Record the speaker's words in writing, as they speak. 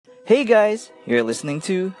Hey guys, you're listening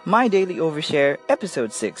to My Daily Overshare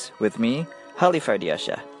Episode 6 with me, Halif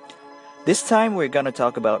Ardiasha. This time we're gonna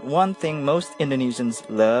talk about one thing most Indonesians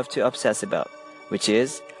love to obsess about, which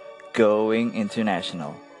is going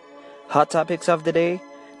international. Hot topics of the day: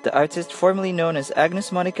 the artist formerly known as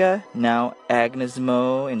Agnes Monica, now Agnes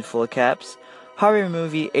Mo in full caps, horror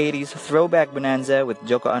movie 80s throwback bonanza with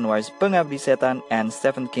Joko Anwar's Pengabdi Setan and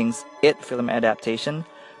Stephen King's It film adaptation,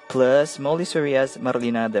 plus Molly Surya's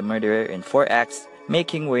Marlina the Murderer in 4 acts,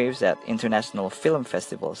 making waves at international film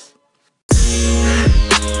festivals.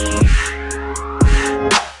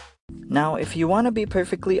 Now, if you want to be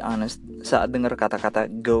perfectly honest, saat dengar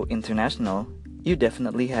kata-kata go international, you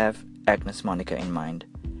definitely have Agnes Monica in mind.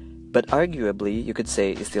 But arguably, you could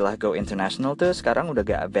say istilah go international tuh sekarang udah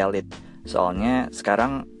gak valid. Soalnya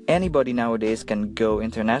sekarang anybody nowadays can go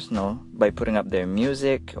international by putting up their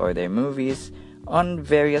music or their movies on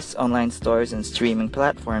various online stores and streaming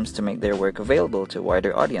platforms to make their work available to a wider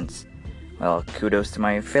audience. Well, kudos to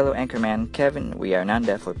my fellow anchorman Kevin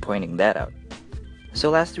Wiarnanda for pointing that out. So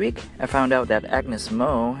last week, I found out that Agnes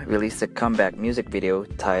Mo released a comeback music video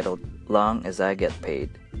titled Long As I Get Paid.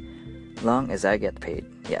 Long As I Get Paid,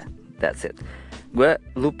 yeah, that's it. Gue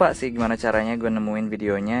lupa sih gimana caranya gue nemuin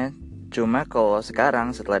videonya. Cuma kalau sekarang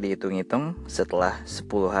setelah dihitung-hitung, setelah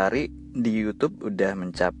 10 hari di YouTube udah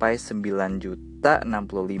mencapai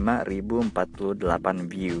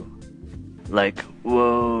 9.065.048 view. Like,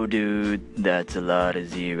 whoa dude, that's a lot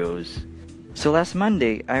of zeros. So last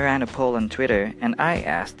Monday, I ran a poll on Twitter and I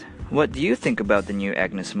asked, what do you think about the new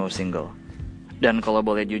Agnes Mo single? Dan kalau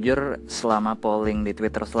boleh jujur, selama polling di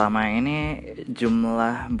Twitter selama ini,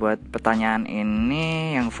 jumlah buat pertanyaan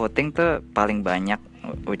ini yang voting tuh paling banyak,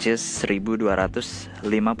 which is 1.257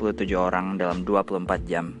 orang dalam 24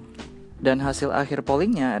 jam. Dan hasil akhir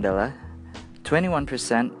pollingnya adalah 21%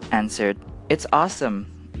 answered, it's awesome.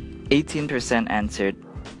 18% answered,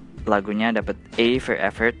 lagunya dapat A for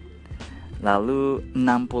effort. Lalu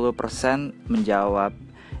 60% menjawab,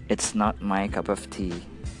 it's not my cup of tea.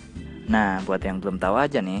 Nah, buat yang belum tahu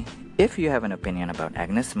aja nih, if you have an opinion about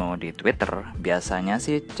Agnes Mo di Twitter, biasanya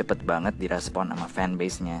sih cepet banget direspon sama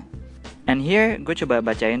fanbase-nya. And here, gue coba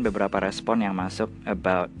bacain beberapa respon yang masuk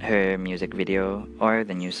about her music video or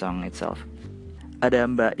the new song itself. Ada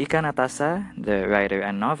Mbak Ika Natasa, the writer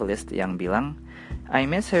and novelist, yang bilang, I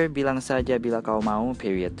miss her, bilang saja bila kau mau,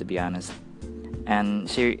 period, to be honest. And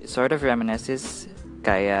she sort of reminisces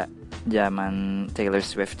kayak zaman Taylor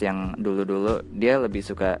Swift yang dulu-dulu, dia lebih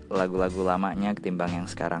suka lagu-lagu lamanya ketimbang yang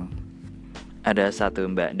sekarang. Ada satu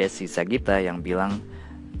Mbak Desi Sagita yang bilang,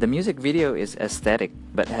 the music video is aesthetic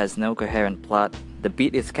but has no coherent plot. The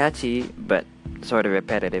beat is catchy but sort of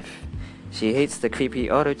repetitive. She hates the creepy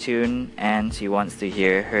auto-tune and she wants to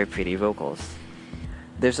hear her pretty vocals.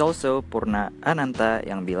 There's also Purna Ananta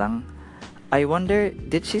yang bilang, I wonder,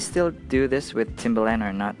 did she still do this with Timbaland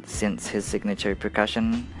or not since his signature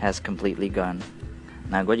percussion has completely gone?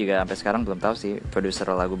 Nah, gue juga sampai sekarang belum tahu sih produser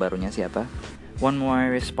lagu barunya siapa. One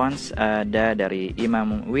more response ada dari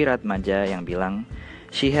Imam Wiratmaja yang bilang,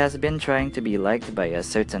 she has been trying to be liked by a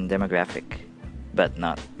certain demographic, but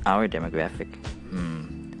not our demographic.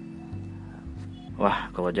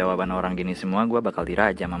 Wah, kalau jawaban orang gini semua, gue bakal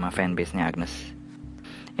diraja sama fanbase-nya Agnes.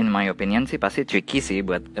 In my opinion sih pasti tricky sih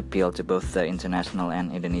buat appeal to both the international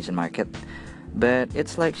and Indonesian market. But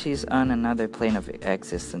it's like she's on another plane of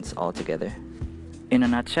existence altogether. In a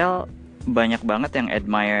nutshell, banyak banget yang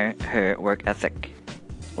admire her work ethic.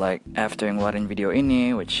 Like after ngeluarin video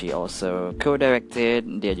ini, which she also co-directed,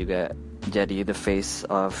 dia juga jadi the face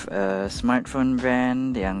of a smartphone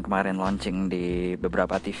brand yang kemarin launching di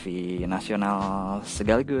beberapa TV nasional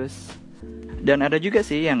sekaligus. Dan ada juga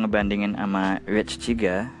sih yang ngebandingin sama Rich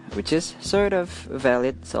Chiga, which is sort of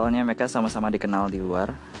valid soalnya mereka sama-sama dikenal di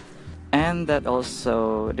luar. And that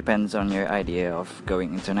also depends on your idea of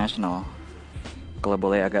going international. Kalau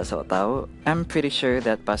boleh agak sok tahu, I'm pretty sure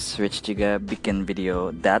that pas Rich Chiga bikin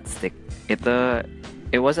video That Stick,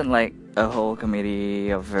 it wasn't like a whole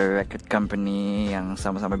committee of a record company yang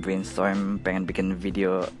sama-sama brainstorm pengen bikin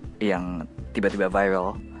video yang tiba-tiba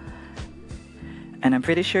viral. And I'm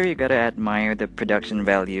pretty sure you gotta admire the production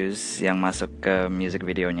values yang masuk ke music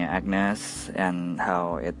videonya Agnes and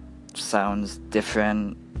how it sounds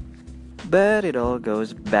different. But it all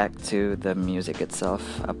goes back to the music itself.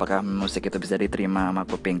 Apakah musik itu bisa diterima sama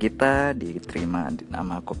kuping kita, diterima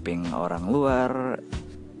sama kuping orang luar?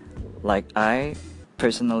 Like I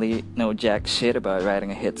personally know jack shit about writing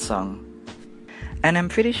a hit song. And I'm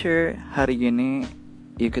pretty sure hari gini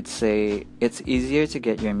you could say it's easier to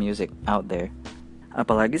get your music out there.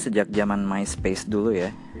 Apalagi sejak zaman MySpace dulu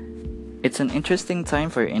ya. It's an interesting time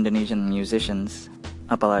for Indonesian musicians.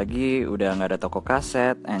 Apalagi udah nggak ada toko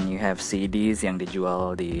kaset and you have CDs yang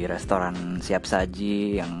dijual di restoran siap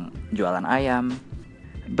saji yang jualan ayam.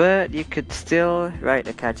 But you could still write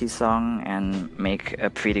a catchy song and make a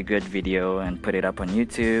pretty good video and put it up on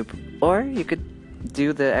YouTube. Or you could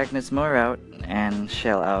do the Agnes Mo route and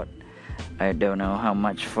shell out, I don't know how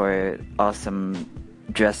much, for awesome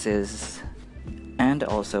dresses, and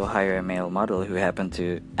also hire a male model who happened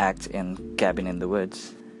to act in Cabin in the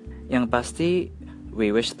Woods. Yang pasti,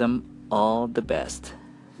 we wish them all the best.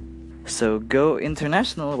 So go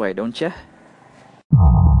international, why don't ya?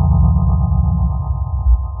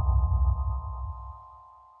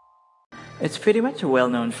 It's pretty much a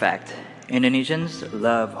well-known fact. Indonesians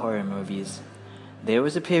love horror movies. There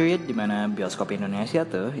was a period di mana bioskop Indonesia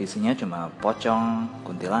tuh isinya cuma pocong,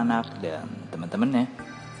 kuntilanak, dan teman-temannya.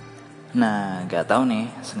 Nah, gak tahu nih,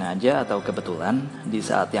 sengaja atau kebetulan, di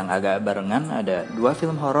saat yang agak barengan ada dua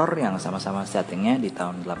film horor yang sama-sama settingnya di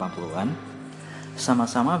tahun 80-an.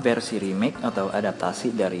 Sama-sama versi remake atau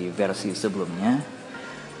adaptasi dari versi sebelumnya.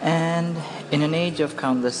 And in an age of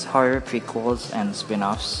countless horror prequels and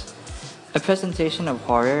spin-offs, a presentation of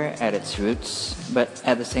horror at its roots, but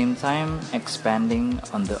at the same time expanding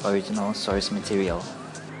on the original source material.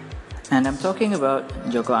 And I'm talking about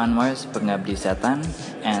Joko Anwar's Pengabdi Setan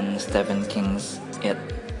and Stephen King's It.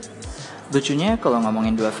 Lucunya kalau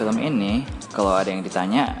ngomongin dua film ini, kalau ada yang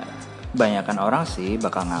ditanya, banyakan orang sih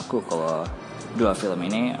bakal ngaku kalau dua film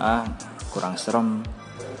ini kurang serem.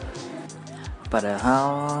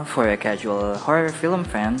 Padahal for a casual horror film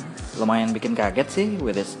fan, lumayan bikin kaget sih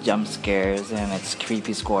with its jump scares and its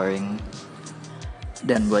creepy scoring.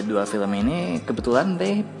 Dan buat dua film ini, kebetulan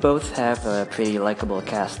they both have a pretty likable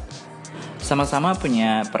cast. Sama-sama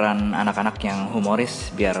punya peran anak-anak yang humoris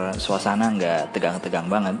biar suasana nggak tegang-tegang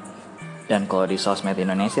banget. Dan kalau di sosmed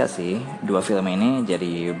Indonesia sih, dua film ini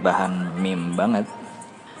jadi bahan meme banget.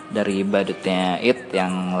 Dari badutnya It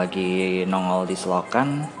yang lagi nongol di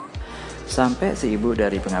selokan, sampai si ibu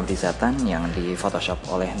dari Pengabdi Setan yang di Photoshop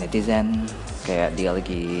oleh netizen, kayak dia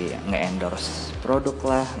lagi nge-endorse produk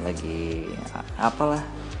lah, lagi apalah.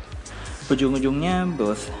 Ujung-ujungnya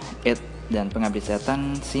both It dan Pengabdi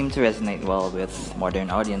Setan seem to resonate well with modern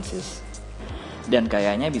audiences. Dan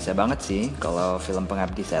kayaknya bisa banget sih kalau film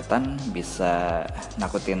Pengabdi Setan bisa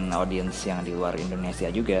nakutin audiens yang di luar Indonesia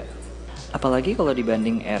juga. Apalagi kalau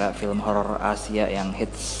dibanding era film horor Asia yang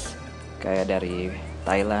hits kayak dari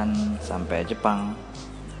Thailand sampai Jepang.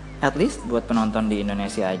 At least buat penonton di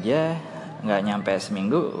Indonesia aja nggak nyampe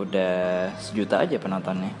seminggu udah 1 juta aja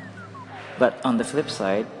penontonnya. But on the flip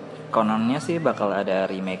side, kononnya sih bakal ada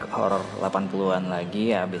remake horor 80-an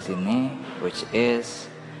lagi abis ini, which is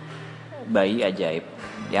Bayi Ajaib,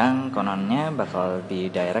 yang kononnya bakal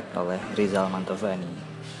di-direct oleh Rizal Mantovani.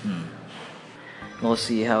 We'll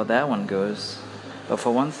see how that one goes. But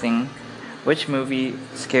for one thing, which movie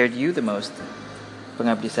scared you the most?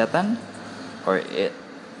 Pengabdi Setan or It?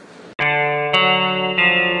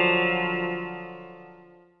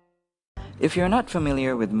 If you're not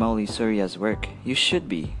familiar with Molly Surya's work, you should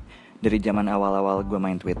be. Dari zaman awal-awal gue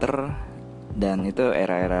main Twitter, dan itu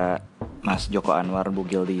era-era Mas Joko Anwar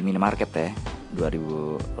bugil di minimarket ya,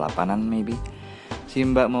 2008an maybe. Si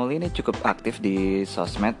Mbak Molly ini cukup aktif di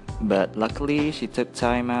sosmed, but luckily she took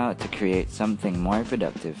time out to create something more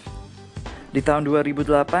productive. Di tahun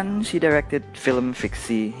 2008, she directed film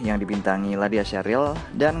fiksi yang dibintangi Ladia Syahril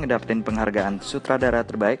dan ngedapetin penghargaan sutradara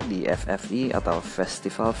terbaik di FFI atau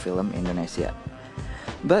Festival Film Indonesia.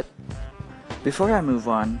 But before I move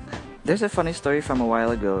on, there's a funny story from a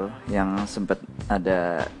while ago yang sempet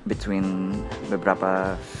ada between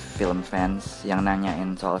beberapa film fans yang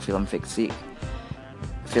nanyain soal film fiksi.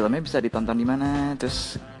 Filmnya bisa ditonton di mana,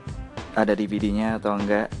 terus ada DVD-nya atau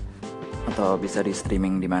enggak, atau bisa di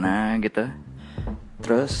streaming di mana gitu.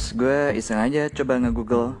 Terus gue iseng aja coba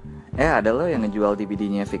nge-google, ada loh yang ngejual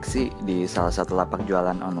DVD-nya fiksi di salah satu lapak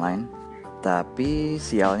jualan online. Tapi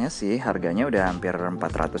sialnya sih harganya udah hampir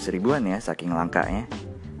 400 ribuan ya, saking langkanya.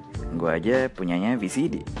 Gue aja punyanya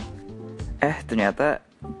VCD. Ternyata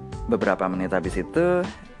beberapa menit habis itu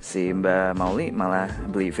si Mbak Mauli malah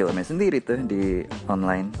beli filmnya sendiri tuh di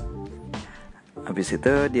online. Habis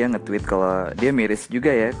itu dia nge-tweet kalau dia miris juga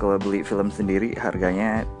ya kalau beli film sendiri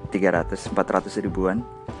harganya 300-400 ribuan.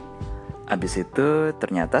 Habis itu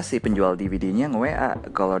ternyata si penjual DVD-nya nge-WA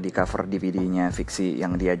kalau di cover DVD-nya fiksi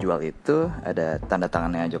yang dia jual itu ada tanda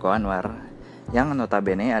tangannya Joko Anwar, yang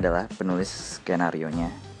notabene adalah penulis skenarionya.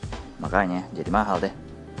 Makanya jadi mahal deh.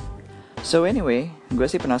 So anyway, gue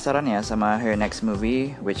sih penasaran ya sama her next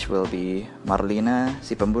movie, which will be Marlina,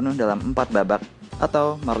 si pembunuh dalam 4 babak,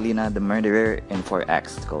 atau Marlina the Murderer in 4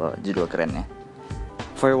 Acts kalau judul kerennya.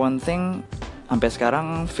 For one thing, Sampai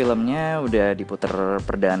sekarang filmnya udah diputer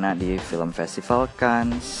perdana di Film Festival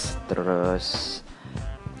Cannes. Terus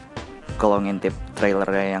kalau ngintip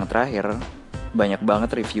trailernya yang terakhir, banyak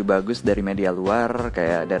banget review bagus dari media luar,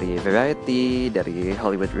 kayak dari Variety, dari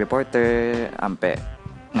Hollywood Reporter, sampai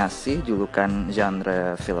ngasih julukan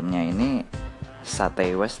genre filmnya ini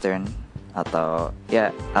satay western, atau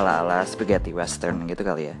ya ala-ala spaghetti western gitu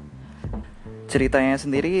kali ya. Ceritanya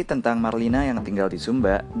sendiri tentang Marlina yang tinggal di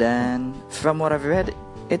Sumba, dan from what I've read,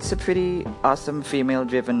 it's a pretty awesome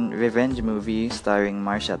female-driven revenge movie starring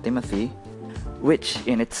Marsha Timothy, which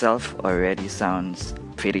in itself already sounds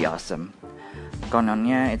pretty awesome.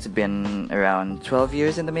 Kononnya it's been around 12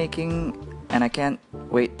 years in the making, and I can't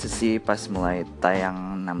wait to see pas mulai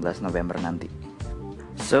tayang 16 November nanti.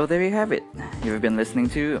 So there you have it. You've been listening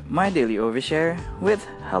to My Daily Overshare with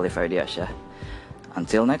Halif Ardiasyah.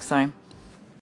 Until next time.